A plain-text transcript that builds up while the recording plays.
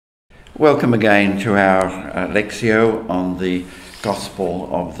Welcome again to our Lectio on the Gospel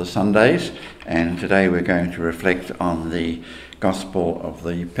of the Sundays, and today we're going to reflect on the Gospel of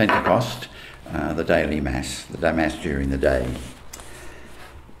the Pentecost, the daily Mass, the Mass during the day.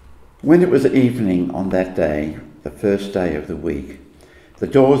 When it was evening on that day, the first day of the week, the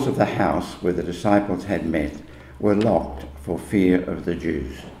doors of the house where the disciples had met were locked for fear of the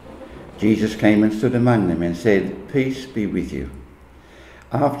Jews. Jesus came and stood among them and said, "Peace be with you."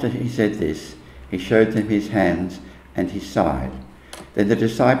 After he said this, he showed them his hands and his side. Then the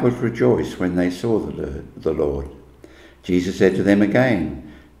disciples rejoiced when they saw the Lord. Jesus said to them again,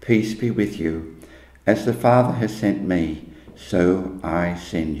 "Peace be with you. As the Father has sent me, so I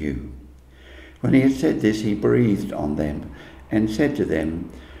send you." When he had said this, he breathed on them and said to them,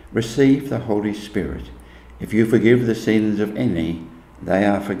 "Receive the Holy Spirit. If you forgive the sins of any, they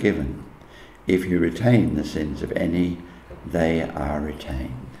are forgiven. If you retain the sins of any, they are retained."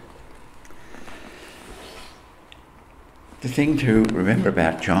 The thing to remember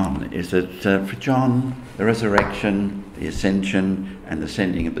about John is that for John, the resurrection, the ascension and the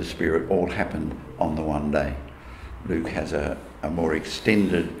sending of the Spirit all happened on the one day. Luke has a more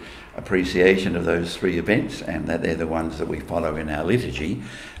extended appreciation of those three events, and that they're the ones that we follow in our liturgy.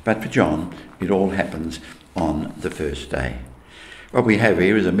 But for John, it all happens on the first day. What we have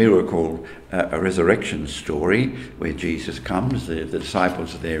here is a miracle, a resurrection story where Jesus comes. The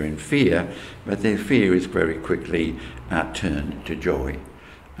disciples are there in fear, but their fear is very quickly turned to joy.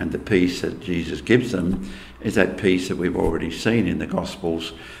 And the peace that Jesus gives them is that peace that we've already seen in the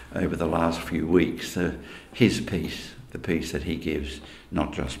Gospels over the last few weeks, his peace, the peace that he gives,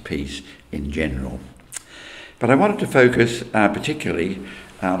 not just peace in general. But I wanted to focus particularly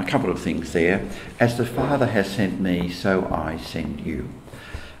on a couple of things there. As the Father has sent me, so I send you.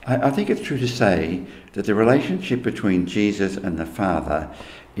 I think it's true to say that the relationship between Jesus and the Father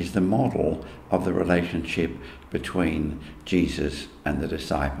is the model of the relationship between Jesus and the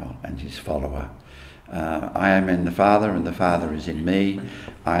disciple and his follower. I am in the Father and the Father is in me.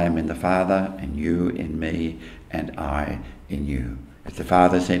 I am in the Father and you in me and I in you. As the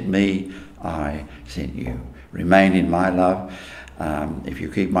Father sent me, I sent you. Remain in my love. If you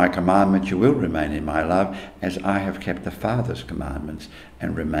keep my commandments, you will remain in my love, as I have kept the Father's commandments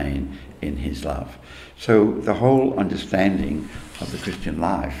and remain in his love. So the whole understanding of the Christian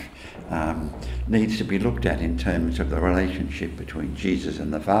life needs to be looked at in terms of the relationship between Jesus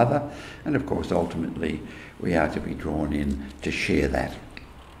and the Father, and of course ultimately we are to be drawn in to share that.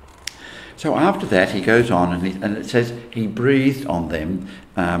 So after that he goes on and it says he breathed on them,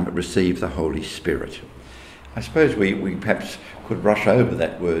 receive the Holy Spirit. I suppose we perhaps could rush over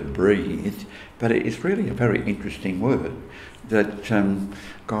that word breathed, but it's really a very interesting word, that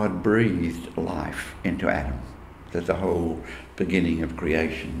God breathed life into Adam, that the whole beginning of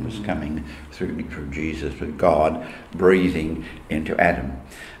creation was coming through Jesus, with God breathing into Adam.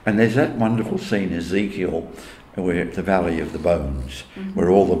 And there's that wonderful scene, Ezekiel, where the Valley of the Bones, where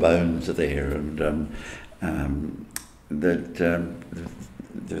all the bones are there, and the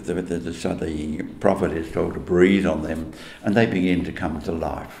prophet is told to breathe on them and they begin to come to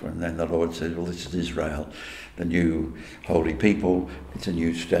life. And then the Lord says, well, this is Israel, the new holy people. It's a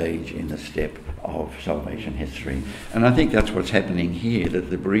new stage in the step of salvation history. And I think that's what's happening here, that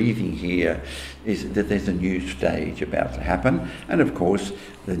the breathing here is that there's a new stage about to happen. And of course,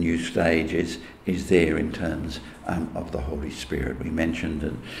 the new stage is there in terms of the Holy Spirit. We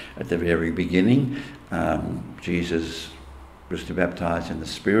mentioned at the very beginning, Jesus was to baptize in the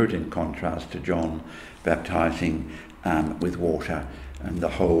Spirit, in contrast to John baptizing with water, and the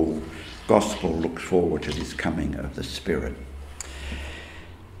whole Gospel looks forward to this coming of the Spirit.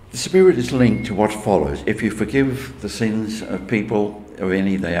 The Spirit is linked to what follows. If you forgive the sins of people, of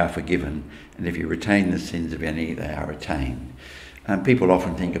any, they are forgiven, and if you retain the sins of any, they are retained. People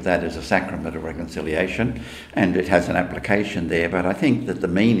often think of that as a sacrament of reconciliation, and it has an application there, but I think that the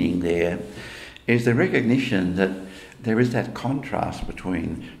meaning there is the recognition that there is that contrast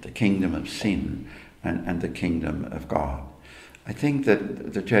between the kingdom of sin and the kingdom of God. I think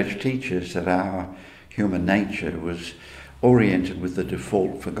that the church teaches that our human nature was oriented with the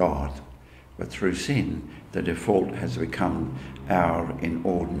default for God, but through sin, the default has become our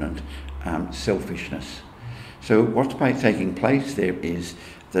inordinate selfishness. So what's taking place there is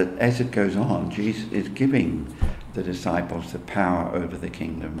that as it goes on, Jesus is giving the disciples the power over the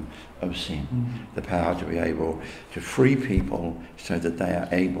kingdom of sin, the power to be able to free people so that they are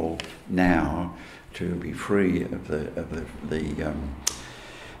able now to be free of the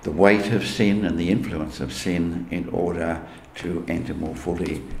weight of sin and the influence of sin, in order to enter more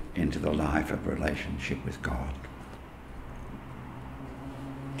fully into the life of relationship with God.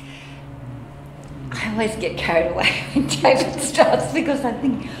 I always get carried away when David starts because I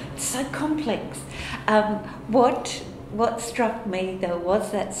think it's so complex. What struck me though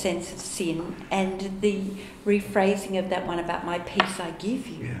was that sense of sin and the rephrasing of that one about my peace I give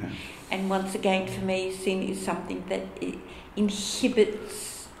you. Yeah. And once again, for me, sin is something that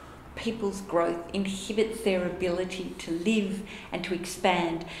inhibits people's growth, inhibits their ability to live and to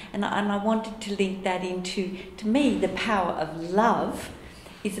expand. And I wanted to link that into, to me, the power of love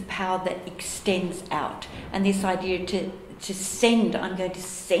is a power that extends out. And this idea to send, I'm going to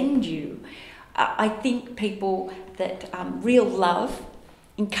send you. I think people that real love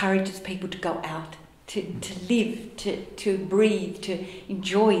encourages people to go out, to live, to breathe, to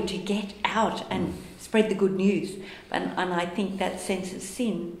enjoy, to get out and spread the good news. And I think that sense of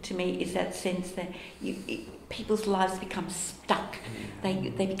sin, to me, is that sense that people's lives become stuck. They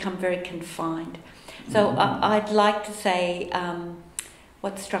become very confined. So I'd like to say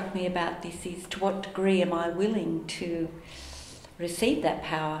what struck me about this is to what degree am I willing to receive that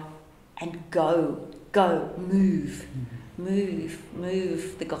power and go, move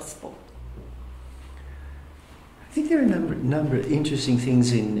the gospel. I think there are a number of interesting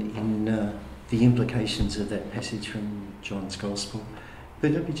things in the implications of that passage from John's Gospel,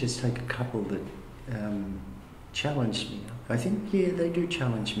 but let me just take a couple that challenged me. I think, yeah, they do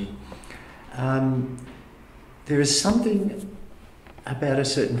challenge me. There is something about a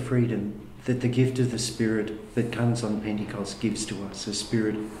certain freedom that the gift of the Spirit that comes on Pentecost gives to us, a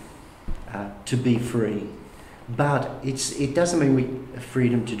spirit to be free. But it doesn't mean we have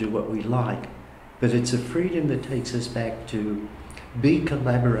freedom to do what we like, but it's a freedom that takes us back to be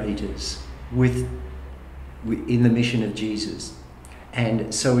collaborators in the mission of Jesus.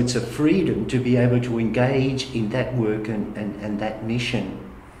 And so it's a freedom to be able to engage in that work and that mission.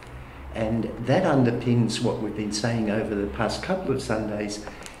 And that underpins what we've been saying over the past couple of Sundays,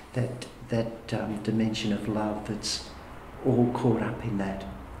 that dimension of love that's all caught up in that.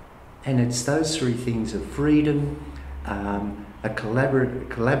 And it's those three things of freedom, a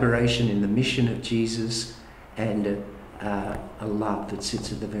collaboration in the mission of Jesus, and a love that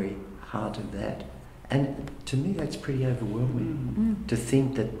sits at the very heart of that. And to me, that's pretty overwhelming, to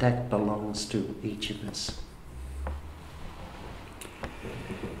think that that belongs to each of us.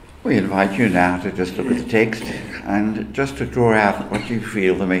 We invite you now to just look at the text and just to draw out what you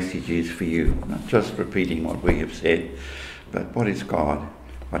feel the message is for you. Not just repeating what we have said, but what is God,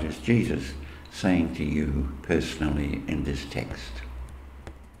 what is Jesus saying to you personally in this text.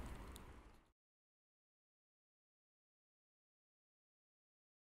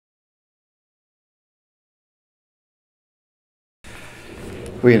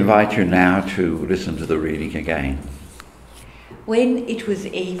 We invite you now to listen to the reading again. When it was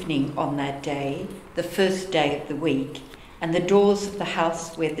evening on that day, the first day of the week, and the doors of the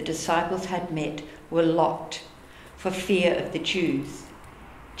house where the disciples had met were locked for fear of the Jews,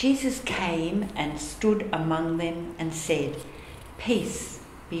 Jesus came and stood among them and said, "Peace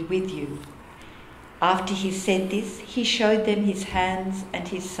be with you." After he said this, he showed them his hands and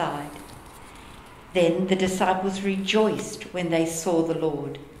his side. Then the disciples rejoiced when they saw the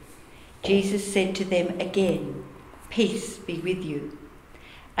Lord. Jesus said to them again, "Peace be with you.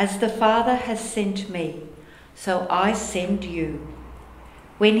 As the Father has sent me, so I send you."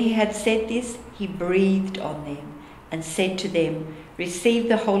 When he had said this, he breathed on them and said to them, "Receive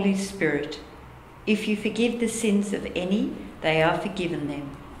the Holy Spirit. If you forgive the sins of any, they are forgiven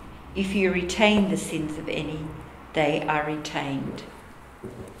them. If you retain the sins of any, they are retained."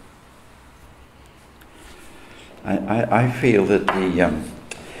 I feel that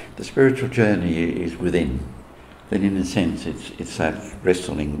the spiritual journey is within. That in a sense it's that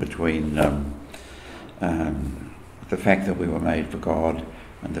wrestling between the fact that we were made for God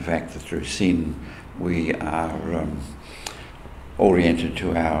and the fact that through sin we are oriented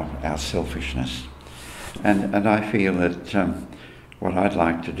to our selfishness. And I feel that what I'd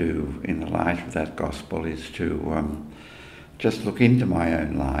like to do in the light of that gospel is to just look into my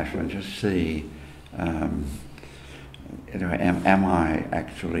own life and just see, am I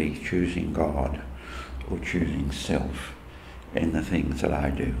actually choosing God or choosing self in the things that I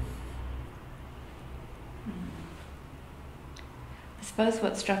do? I suppose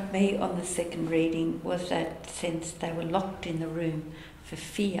what struck me on the second reading was that sense they were locked in the room for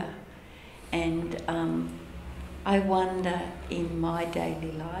fear. And I wonder in my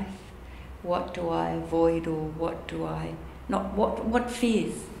daily life, what do I avoid, or what do I not? What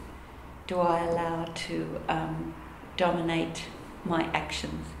fears do I allow to dominate my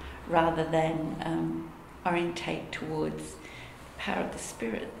actions rather than orientate towards the power of the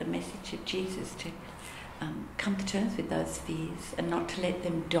Spirit, the message of Jesus, to come to terms with those fears and not to let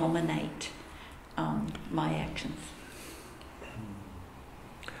them dominate my actions.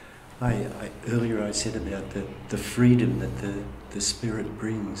 Earlier I said about the freedom that the Spirit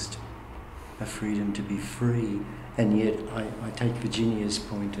brings, a freedom to be free, and yet I take Virginia's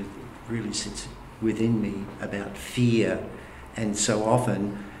point, it really sits within me about fear, and so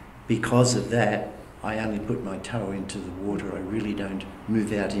often because of that I only put my toe into the water, I really don't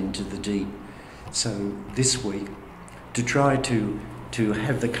move out into the deep. So this week, to try to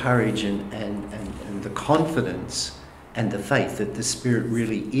have the courage and the confidence and the faith that the Spirit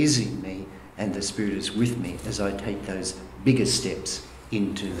really is in me and the Spirit is with me as I take those bigger steps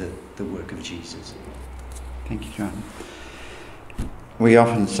into the work of Jesus. Thank you, John. We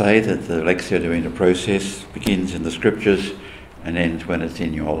often say that the Lectio Divina process begins in the Scriptures and ends when it's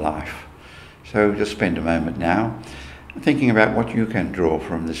in your life. So just spend a moment now thinking about what you can draw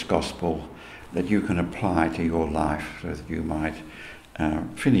from this Gospel that you can apply to your life so that you might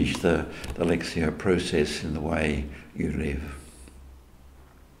finish the Lectio process in the way you live.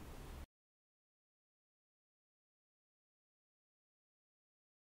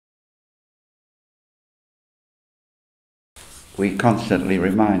 We constantly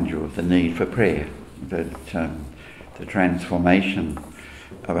remind you of the need for prayer, that the transformation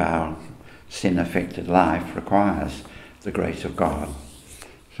of our sin-affected life requires the grace of God.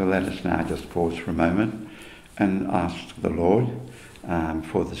 So let us now just pause for a moment and ask the Lord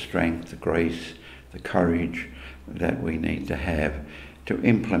for the strength, the grace, the courage that we need to have to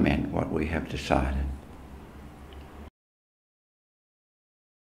implement what we have decided.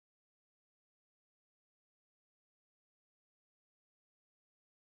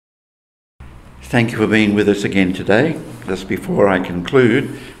 Thank you for being with us again today. Just before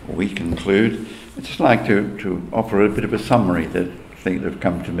we conclude, I'd just like to offer a bit of a summary that have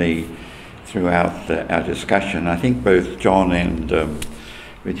come to me throughout our discussion. I think both John and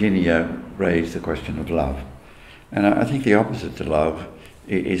Virginia raised the question of love. And I think the opposite to love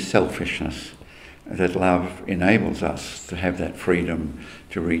is selfishness, that love enables us to have that freedom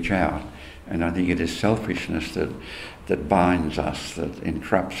to reach out. And I think it is selfishness that binds us, that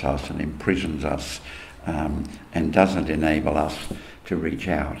entraps us and imprisons us, and doesn't enable us to reach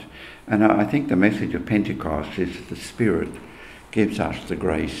out. And I think the message of Pentecost is that the Spirit gives us the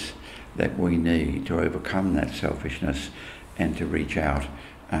grace that we need to overcome that selfishness and to reach out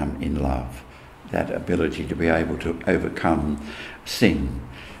in love. That ability to be able to overcome sin.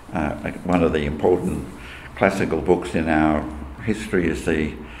 One of the important classical books in our history is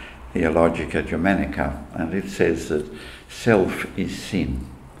the Theologica Germanica, and it says that self is sin.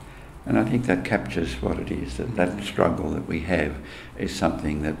 And I think that captures what it is, that struggle that we have is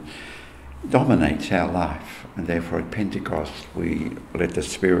something that dominates our life, and therefore at Pentecost we let the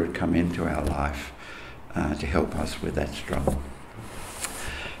Spirit come into our life to help us with that struggle.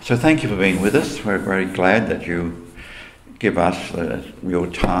 So thank you for being with us. We're very glad that you give us your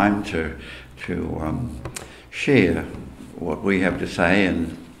time to share what we have to say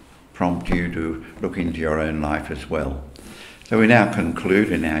and prompt you to look into your own life as well. So we now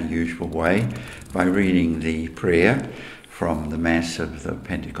conclude in our usual way by reading the prayer from the Mass of the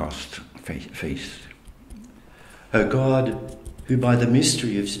Pentecost feast. O God, who by the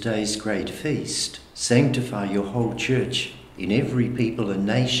mystery of today's great feast sanctify your whole church in every people and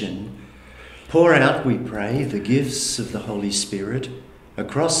nation, pour out, we pray, the gifts of the Holy Spirit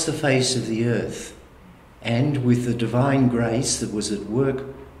across the face of the earth, and with the divine grace that was at work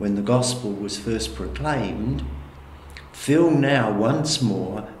when the gospel was first proclaimed, fill now once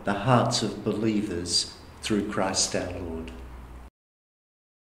more the hearts of believers through Christ our Lord.